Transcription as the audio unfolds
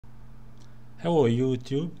Hello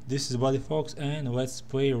YouTube, this is BuddyFox and let's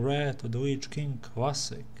play Red to the Lich King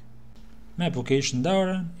Classic. Map location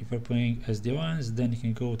Dauran. If you're playing SD1s, then you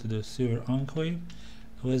can go to the Silver Enclave.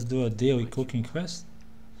 Let's do a daily cooking quest.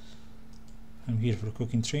 I'm here for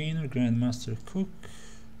cooking trainer, Grandmaster Cook.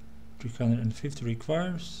 350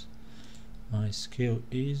 requires. My skill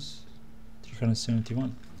is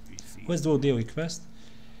 371. Let's do a daily quest.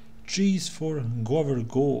 Cheese for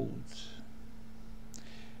Glowergold.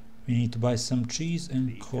 We need to buy some cheese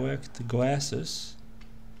and collect glasses.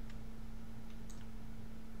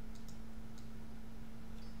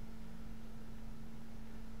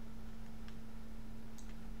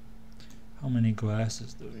 How many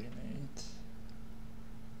glasses do we need?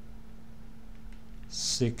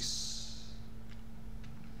 6.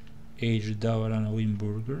 Aged Dauran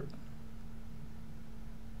Limburger.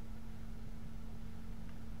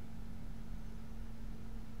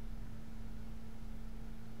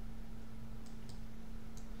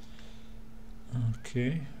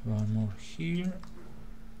 Okay, one more here.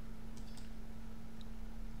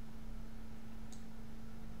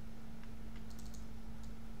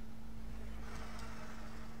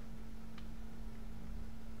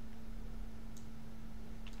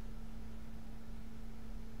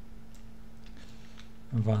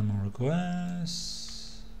 One more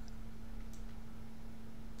glass.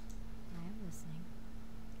 I am listening.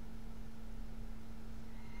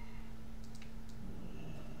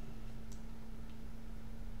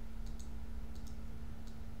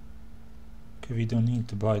 Okay, we don't need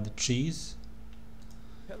to buy the cheese.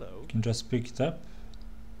 Hello. We can just pick it up.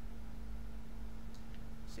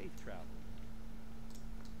 Safe travel.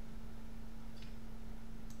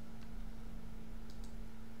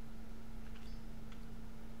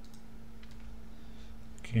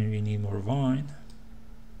 Okay, we need more wine.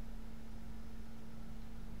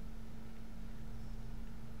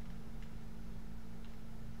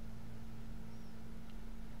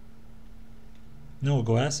 No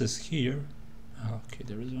glasses here. Okay,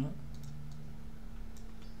 there is one.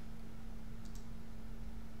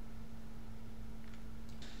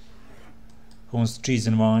 Who wants cheese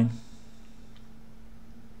and wine?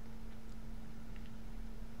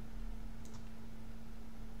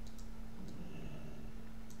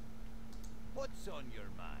 What's on your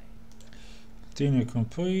mind? Continue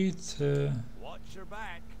complete. Watch your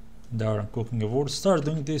back. Dauran cooking awards. Start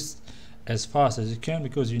doing this as fast as you can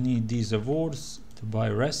because you need these awards to buy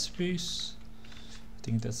recipes. I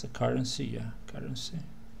think that's a currency, yeah, currency.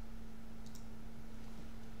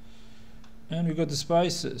 And we got the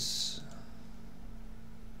spices.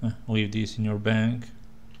 Leave these in your bank.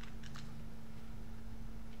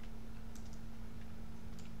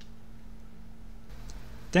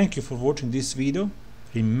 Thank you for watching this video.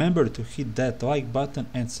 Remember to hit that like button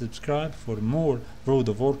and subscribe for more World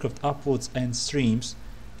of Warcraft uploads and streams.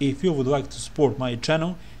 If you would like to support my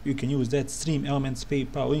channel, you can use that Stream Elements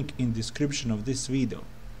PayPal link in description of this video.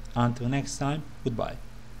 Until next time, goodbye.